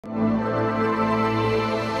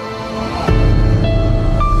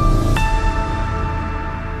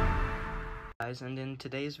guys, and in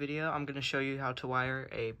today's video I'm going to show you how to wire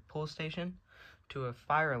a pull station to a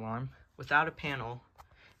fire alarm without a panel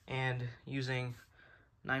and using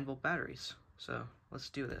 9-volt batteries. So let's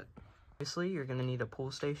do that. Obviously you're going to need a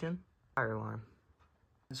pull station, fire alarm,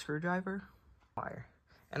 a screwdriver, wire,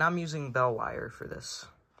 and I'm using bell wire for this.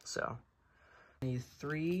 So you need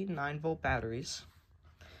 3 9-volt batteries,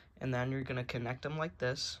 and then you're going to connect them like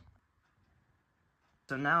this.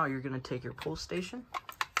 So now you're going to take your pull station,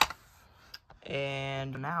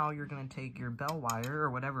 and now you're going to take your bell wire, or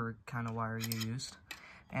whatever kind of wire you used,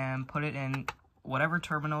 and put it in whatever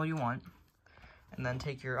terminal you want, and then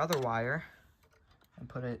take your other wire and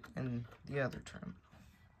put it in the other terminal.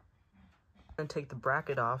 And take the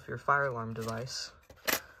bracket off your fire alarm device,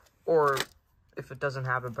 or if it doesn't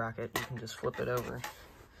have a bracket, you can just flip it over.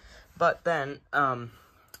 But then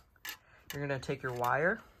you're going to take your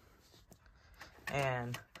wire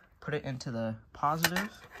and put it into the positive,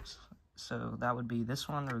 so that would be this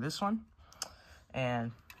one or this one.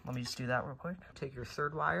 And let me just do that real quick. Take your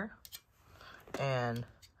third wire and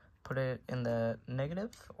put it in the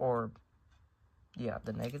negative, or yeah,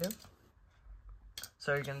 the negative.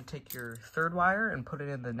 So you're going to take your third wire and put it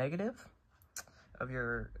in the negative of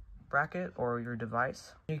your bracket or your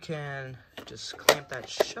device. You can just clamp that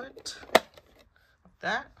shut like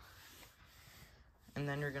that, and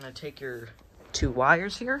then you're going to take your 2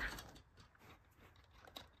 wires here.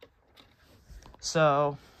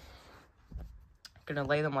 So I'm going to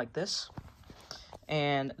lay them like this,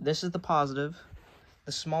 and this is the positive,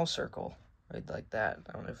 the small circle, right, like that.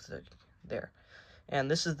 I don't know if it's there. And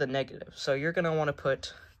this is the negative. So you're going to want to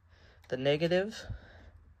put the negative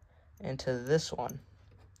into this one.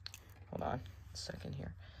 Hold on a second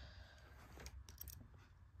here.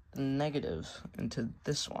 The negative into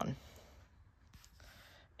this one,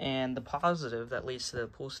 and the positive that leads to the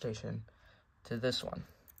pull station to this one.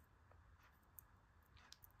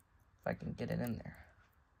 If I can get it in there.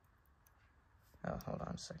 Oh, hold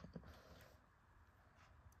on a second.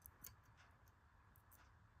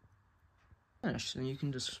 Finished, and you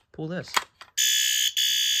can just pull this.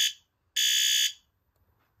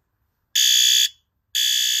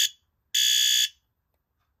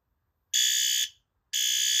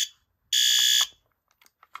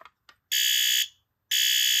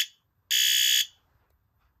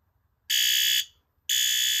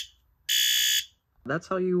 That's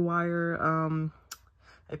how you wire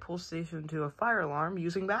a pull station to a fire alarm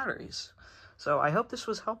using batteries. So I hope this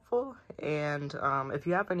was helpful, and if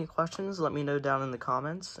you have any questions, let me know down in the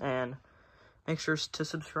comments, and make sure to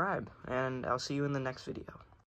subscribe, and I'll see you in the next video.